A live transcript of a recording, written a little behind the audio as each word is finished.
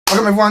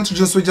Welcome everyone to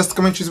Junosuede. Just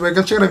commentaries. We're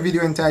going to check out a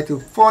video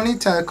entitled Funny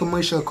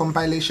Commercial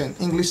Compilation,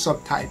 English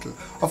subtitle.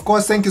 Of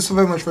course, thank you so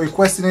very much for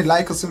requesting it.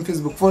 Like us on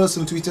Facebook, follow us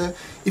on Twitter.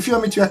 If you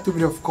want me to react to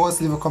it, of course,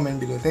 leave a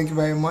comment below. Thank you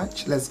very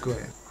much. Let's go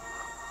ahead.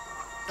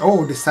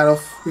 Oh, they start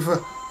off with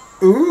a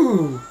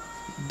ooh.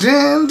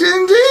 Din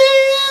din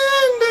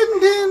din din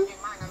din.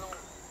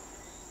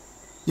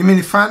 You mean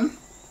the fan?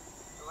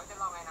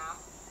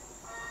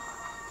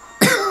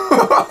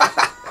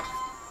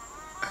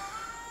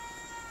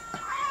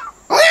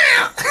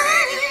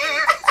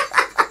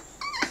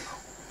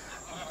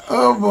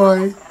 Oh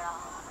boy.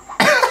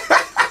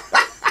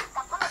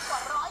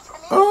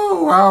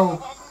 Oh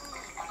wow.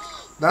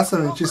 That's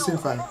an interesting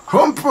fan.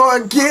 Home pro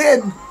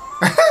again.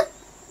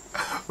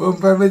 Home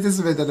pro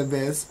is better than the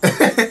best. That's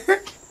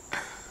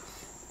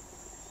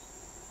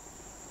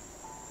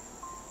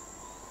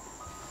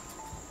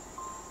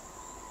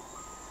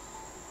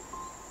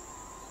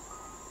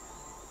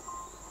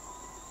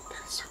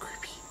so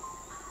creepy.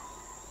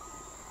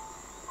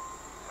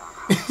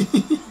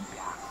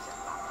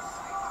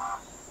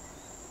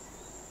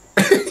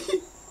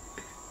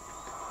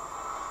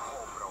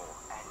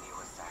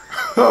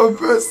 Oh,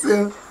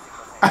 person.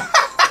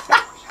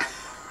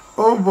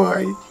 Oh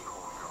boy.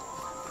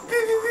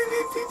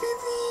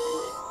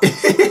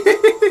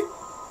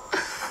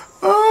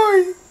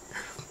 Oh,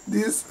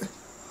 this.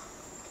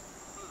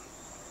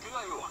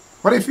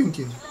 What are you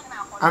thinking?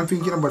 I'm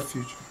thinking about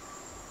future.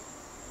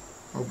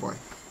 Oh boy.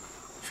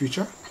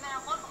 Future?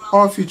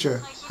 Oh,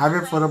 future. Have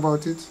you thought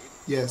about it?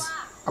 Yes.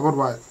 About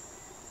what?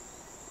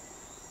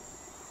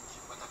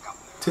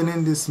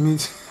 Turning this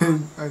meat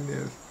and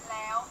yes.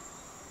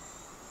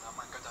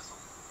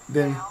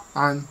 Then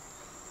and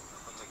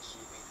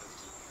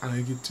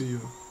I give to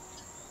you.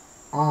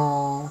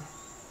 Oh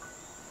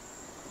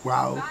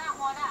wow,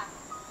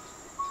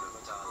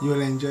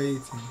 you'll enjoy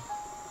it.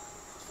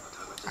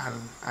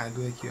 I'll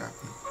make you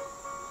happy.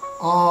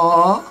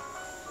 Oh,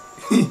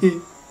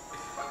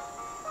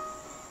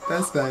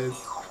 that's nice.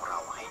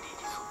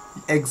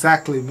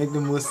 Exactly, make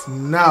the most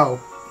now.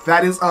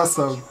 That is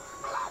awesome.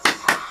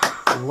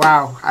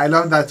 Wow, I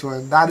love that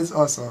one. That is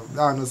awesome.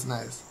 That one was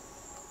nice.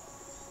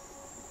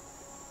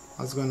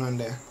 What's going on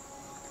there?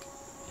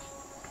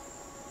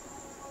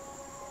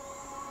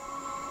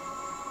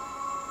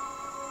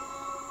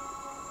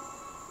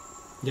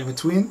 You have a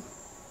twin?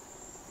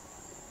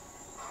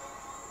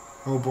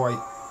 Oh boy.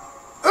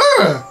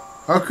 Ugh!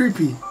 How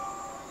creepy.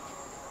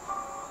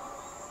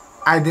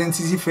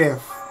 Identity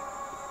theft.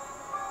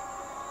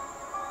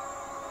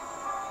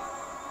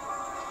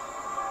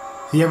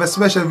 You have a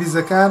special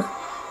Visa card?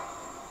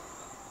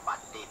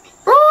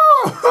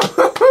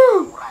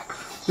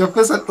 Your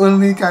person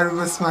only can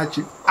reverse smart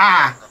chip.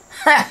 Ah!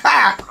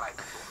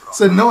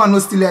 So no one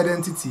will steal your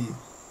identity.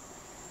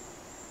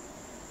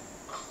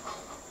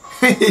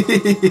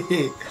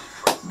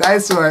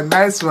 Nice one,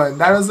 nice one.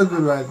 That was a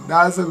good one.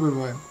 That was a good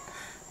one.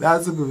 That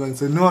was a good one.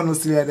 So no one will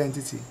steal your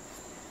identity.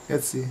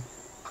 Let's see.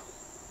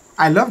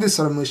 I love these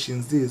sort of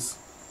motions. This.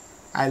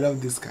 I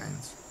love these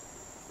kinds.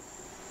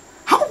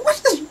 How?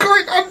 What is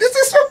going on? This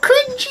is so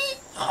cringy.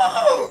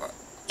 Oh.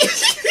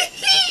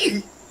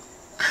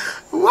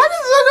 What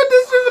is wrong with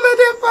these people at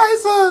their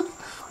Python?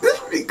 This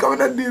should be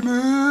coming at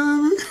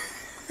dinner.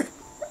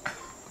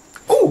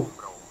 Oh!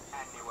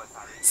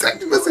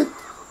 70%.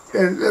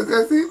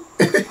 Let's see.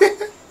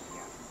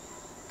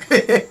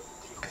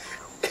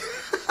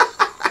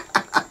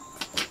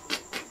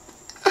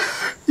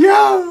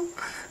 Yo!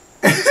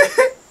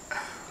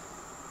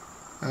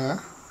 Huh?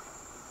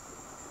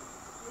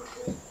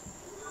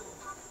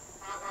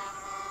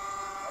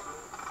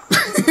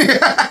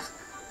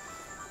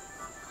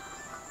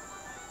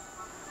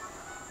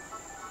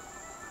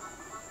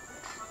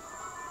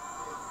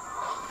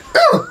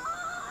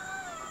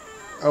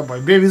 Oh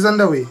boy, baby's on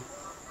the way.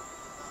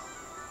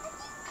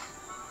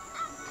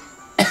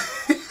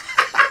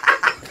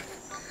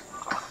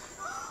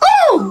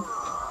 Oh!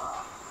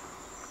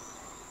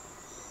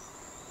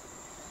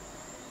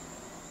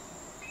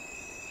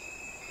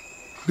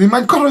 The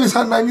man cut on his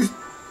hand like this.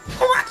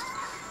 What?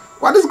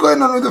 What is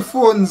going on with the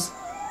phones?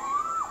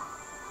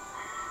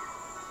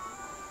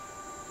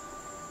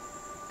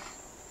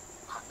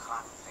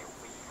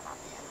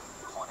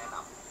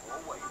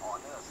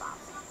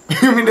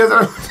 You mean there's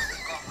a...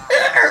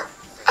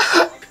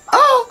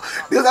 Oh!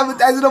 There's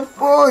advertising on the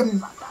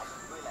phone!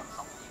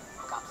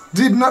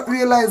 Did not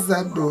realize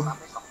that though.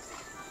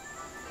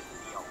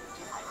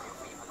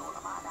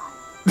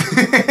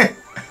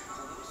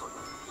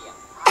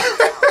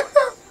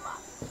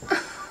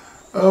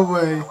 Oh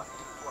boy.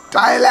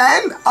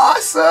 Thailand!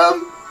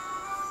 Awesome!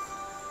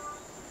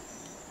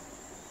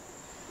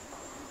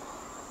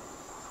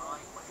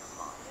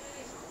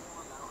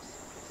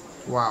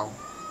 Wow.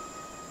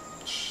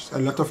 A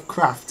lot of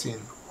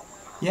crafting.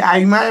 Yeah,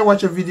 I might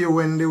watch a video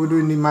when they were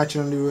doing the match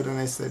on the road and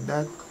I said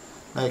that.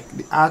 Like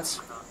the art.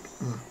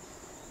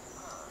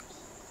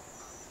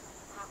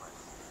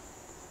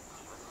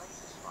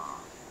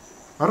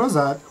 What was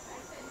that?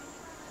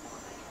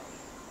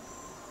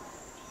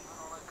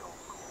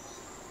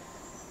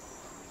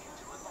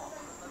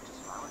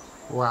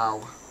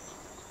 Wow.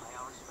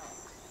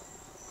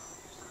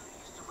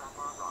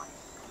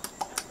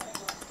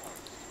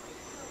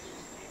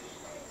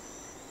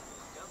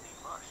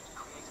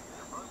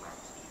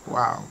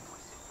 Wow.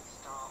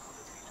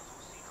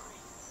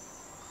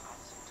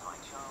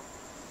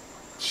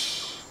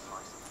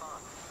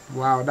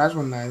 Wow, that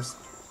was nice.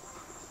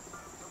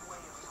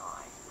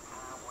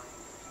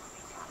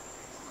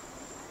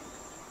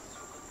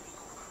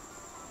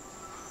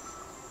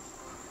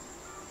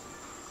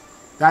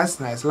 That's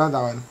nice. Love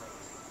that one.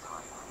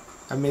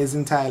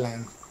 Amazing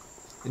Thailand.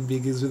 It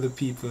begins with the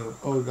people.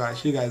 Oh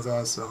gosh, you guys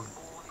are awesome.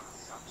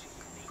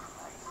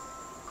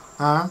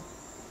 Huh?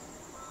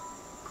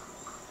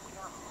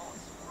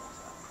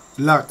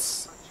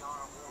 Lots.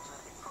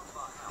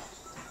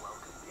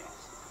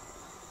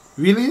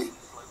 Really?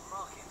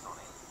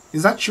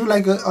 Is that true?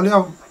 Like only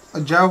have a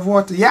jar of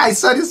water? Yeah, I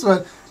saw this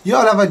one. You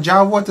all have a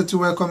jar of water to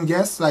welcome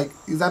guests. Like,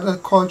 is that a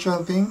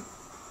cultural thing?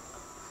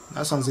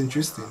 That sounds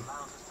interesting.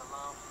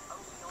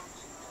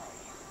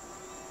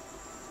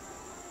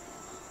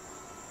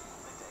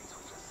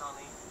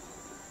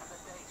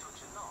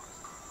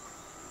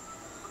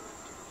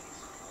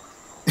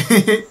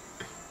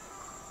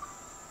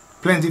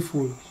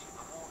 Plentiful.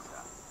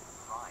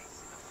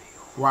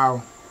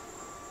 Wow.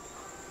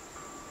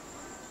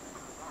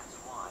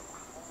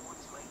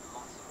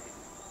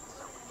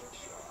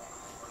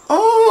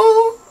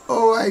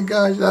 Oh my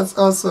gosh, that's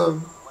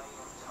awesome.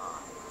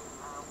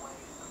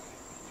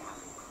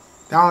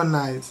 That one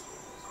nice.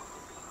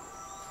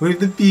 With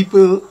the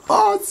people,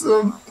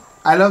 awesome.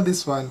 I love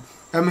this one.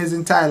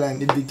 Amazing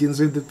Thailand. It begins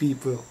with the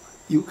people.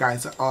 You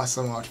guys are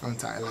awesome out from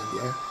Thailand,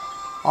 yeah.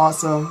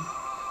 Awesome.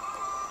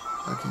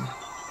 Okay.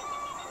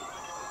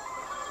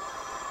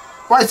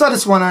 Oh, I saw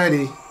this one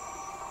already.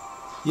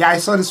 Yeah, I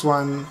saw this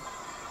one.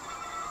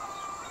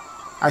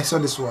 I saw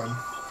this one.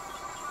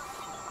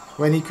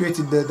 When he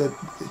created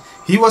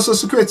he was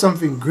supposed to create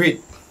something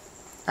great.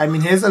 I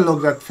mean, here's a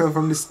log that fell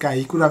from the sky.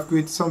 He could have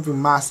created something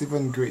massive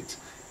and great.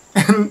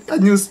 And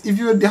if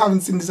you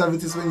haven't seen this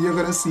advertisement, you're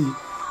gonna see.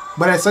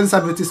 But I saw this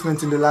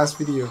advertisement in the last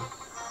video.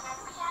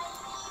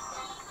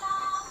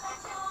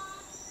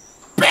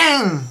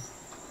 Bang!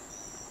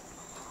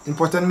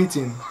 Important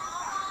meeting.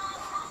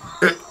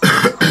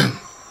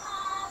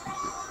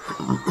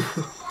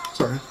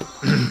 Sorry.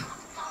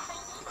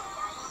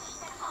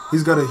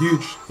 He's got a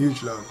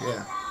huge log,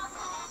 yeah.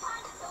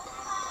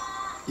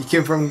 He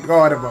came from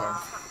God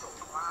above.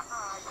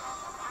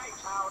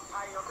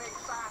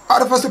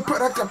 Out of us a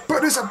product, a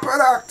produce a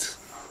product.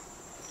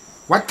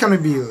 What can we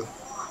build?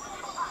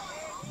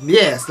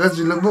 Yes, let's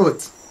build a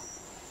boat.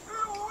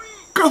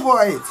 Go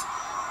for it.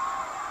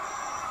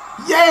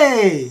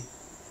 Yay!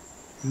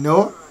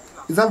 No?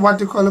 Is that what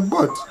you call a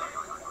boat?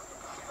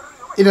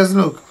 It doesn't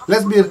look.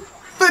 Let's build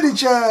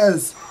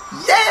furnitures.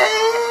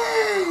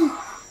 Yay!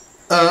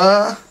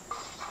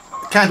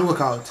 Can't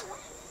work out.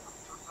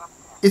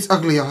 It's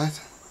ugly, alright?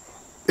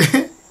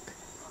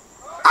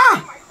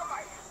 Ah!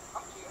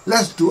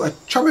 Let's do a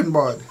chopping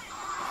board.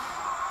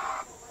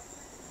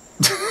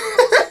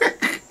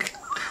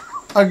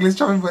 Ugliest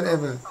chopping board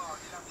ever.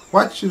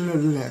 What should we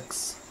do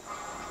next?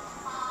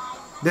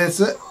 Then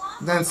says,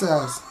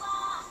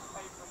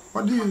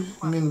 what do you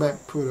mean by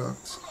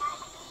product?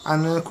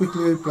 And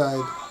quickly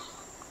replied,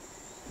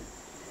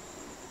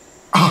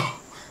 oh,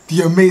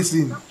 the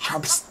amazing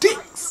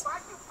chopsticks.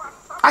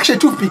 Actually,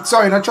 toothpick.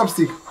 Sorry, not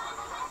chopstick.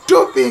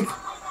 Toothpick.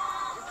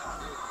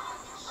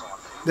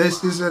 They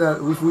said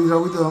that with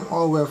wisdom,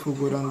 all wealth will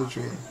go down the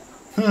drain.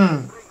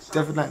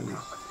 Definitely.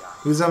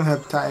 Wisdom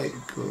help Thai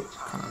growth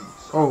economy.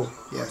 Oh,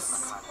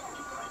 yes.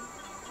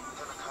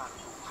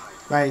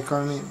 By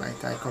economy, by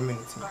Thai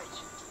community.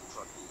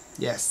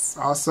 Yes,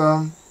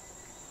 awesome.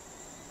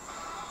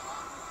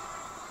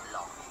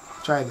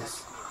 Try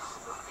this.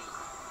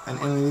 An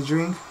energy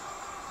drink.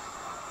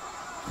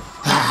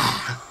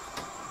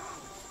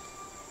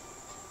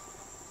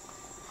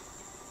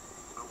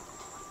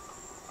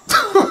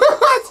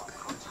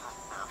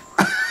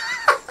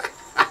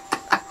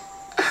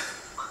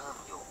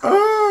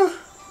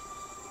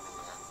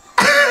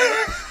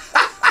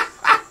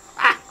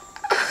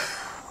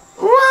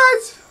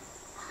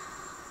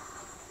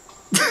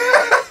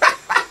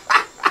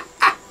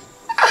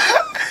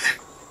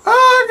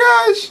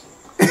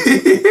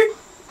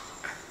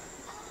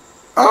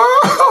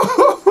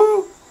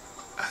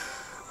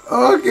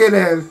 Oh, okay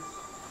then.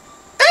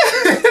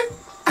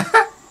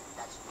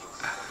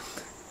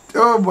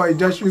 Oh boy,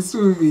 Josh will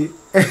sue me.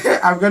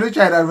 I'm gonna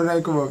try that when I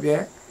come up,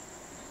 yeah?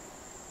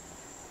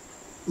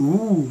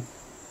 Ooh,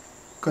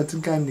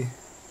 cotton candy.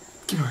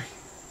 Give away.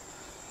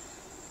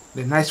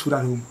 The nice food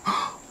at home.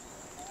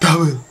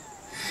 Double.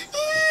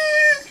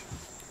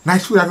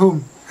 Nice food at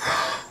home.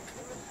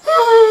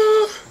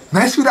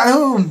 Nice food at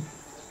home.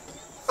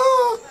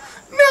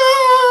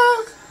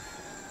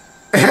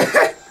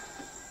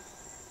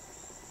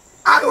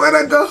 I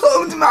wanna go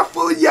home to my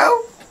food,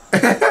 yo.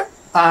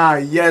 Ah,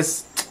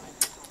 yes.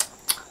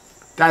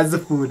 That's the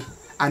food.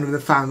 And with the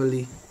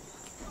family.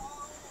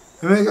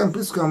 American,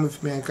 please come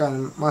with me. I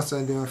can master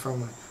and do my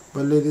family.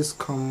 But ladies,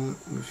 come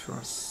with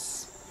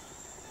us.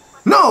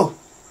 No!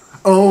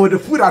 Oh, the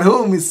food at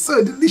home is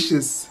so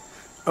delicious.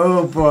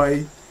 Oh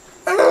boy.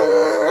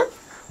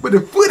 But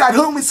the food at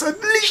home is so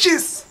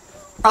delicious.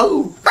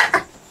 Oh.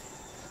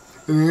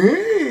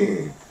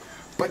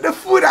 But the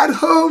food at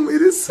home,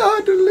 it is so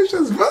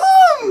delicious.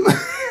 Boom!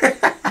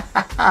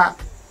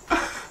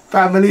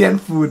 Family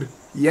and food.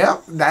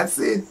 Yep, that's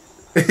it.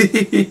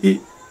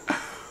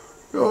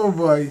 Oh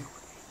boy.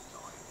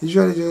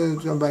 Usually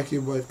just come back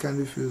here, but can't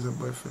refuse a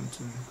boyfriend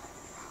to me.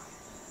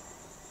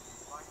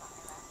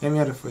 Let me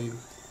order for you.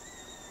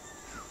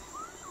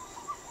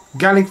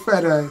 Garlic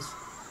fried rice.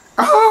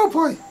 Oh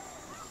boy.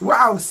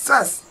 Wow,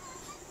 sus.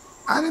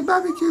 And a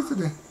barbecue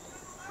today.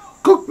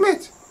 Cooked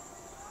meat.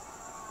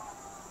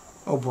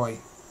 Oh boy.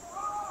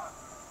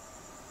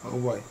 Oh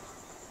boy.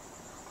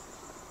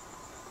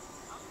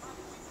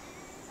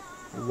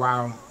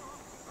 Wow.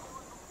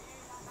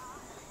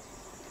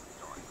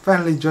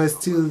 Finally, Joy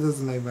still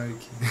doesn't like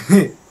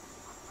barbecue.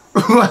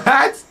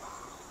 What?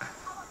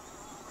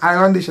 I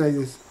want dish like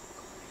this.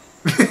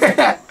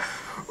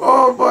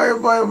 Oh boy, oh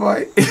boy, oh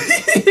boy.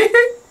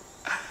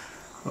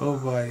 Oh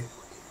boy.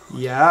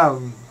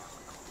 Yum.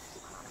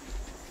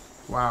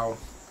 Wow.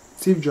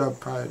 Steve Jobs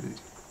parody.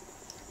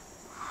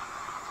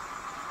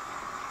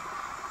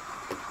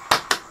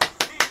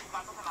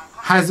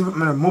 Highest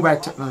development of mobile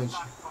technology.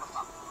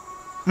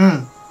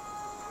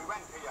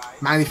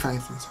 Magnifying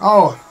things.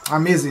 Oh,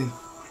 amazing.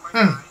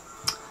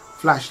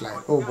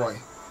 Flashlight. Oh boy.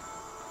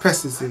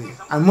 Pesticide.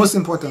 And most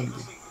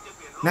importantly,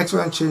 next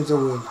one change the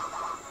world.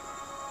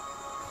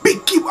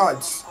 Big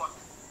keyboards.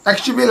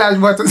 Extremely large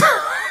buttons.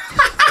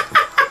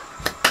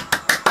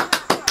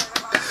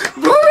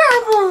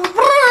 Bravo,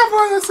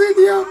 bravo,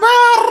 Señor,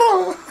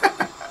 bravo.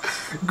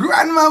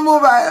 Grandma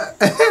mobile.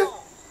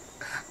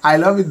 I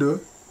love it though.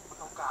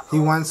 He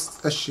wants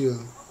a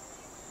shield.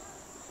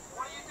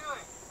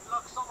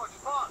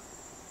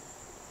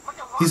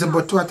 He's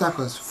about to attack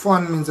us.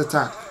 Fun means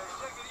attack.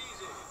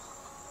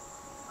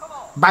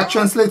 Bad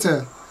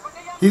translator.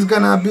 He's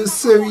gonna abuse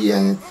Siri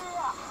and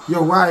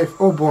your wife.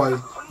 Oh boy.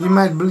 He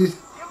might bleed.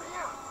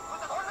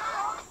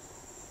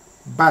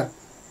 But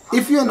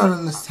if you're not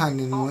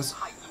understanding most,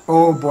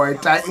 oh boy,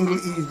 Thai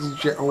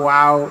English.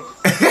 Wow.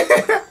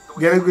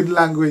 Get a good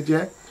language,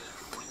 yeah?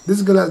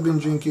 This girl has been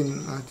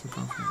drinking.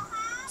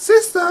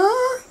 Sister!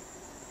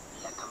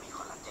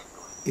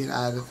 It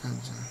either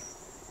comes in.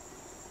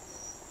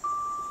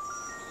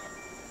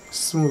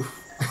 Smooth.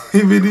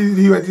 He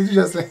did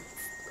just like.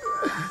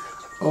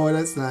 Oh,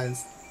 that's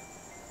nice.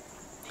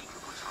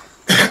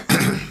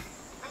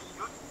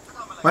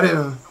 What do you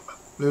know?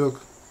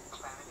 Look.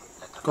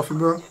 Coffee,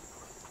 bro?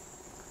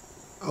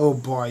 Oh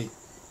boy.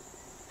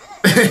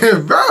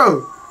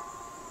 Bro!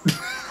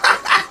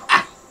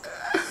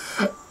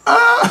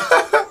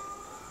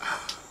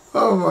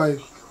 Oh boy.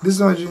 This is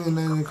not drinking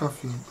any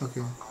coffee.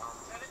 Okay.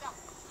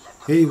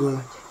 Here you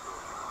go.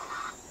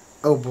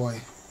 Oh boy.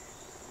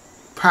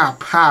 Pa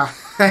pa.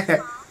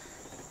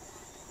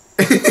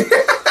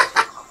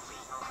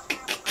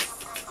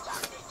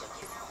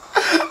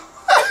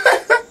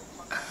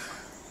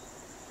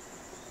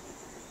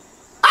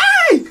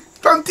 Ay!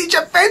 From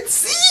Teacher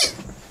Fancy!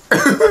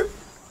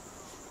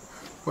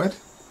 What?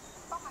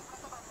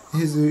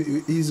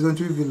 He's going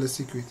to reveal a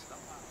secret.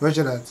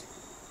 Roger that.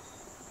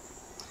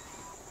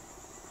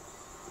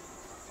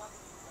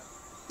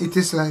 It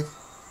is like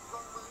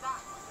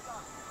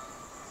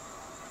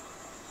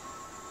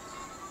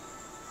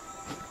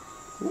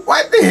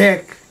what the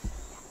heck?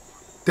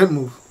 Don't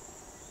move.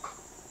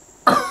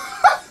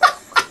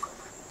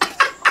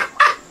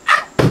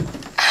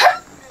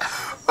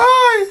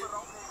 Oh,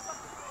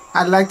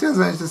 I'd like to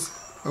as this.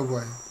 Oh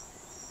boy.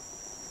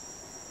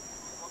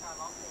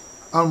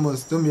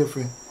 Almost. Don't be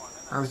afraid.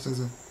 I was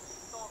just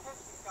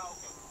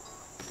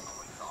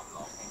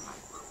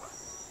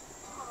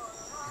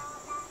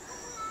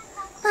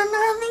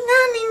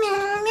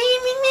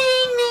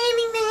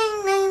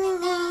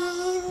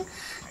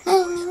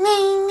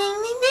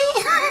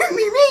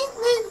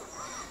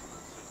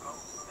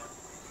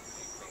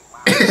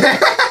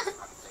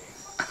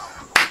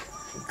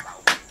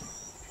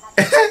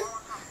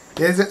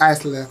There's the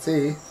ice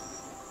latte.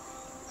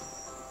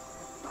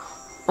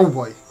 Oh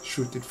boy,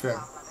 shoot, it fell.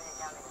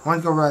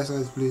 1 cup of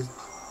ice, please.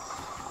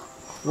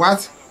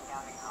 What?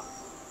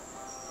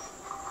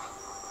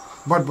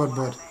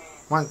 But.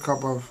 1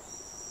 cup of.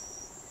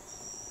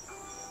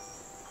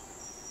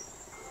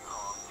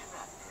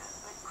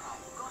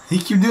 He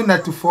keep doing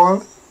that to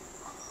fall.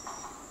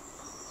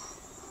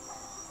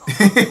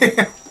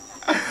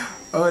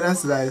 Oh,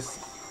 that's nice.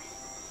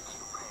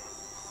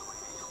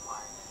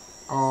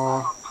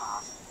 Oh,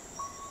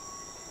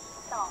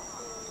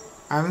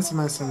 I haven't seen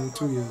my son in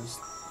 2 years.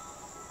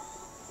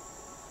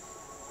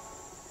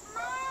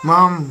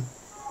 Mom.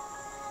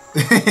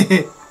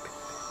 The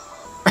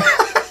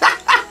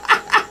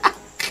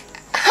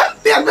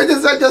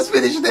advertisement just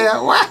finished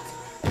there. What?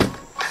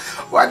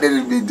 What did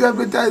it mean to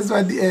advertise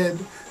at the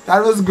end?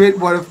 That was great,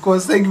 but of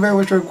course, thank you very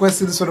much for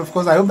requesting this one. Of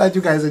course, I hope that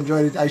you guys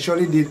enjoyed it. I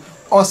surely did.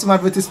 awesome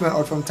advertisement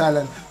out from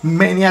Thailand,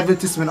 many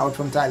advertisement out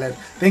from Thailand.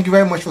 Thank you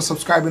very much for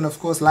subscribing. Of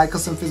course, like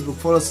us on Facebook,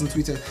 follow us on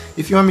Twitter.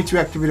 If you want me to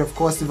react to it, of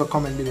course, leave a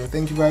comment below.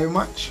 Thank you very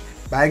much.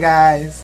 Bye guys.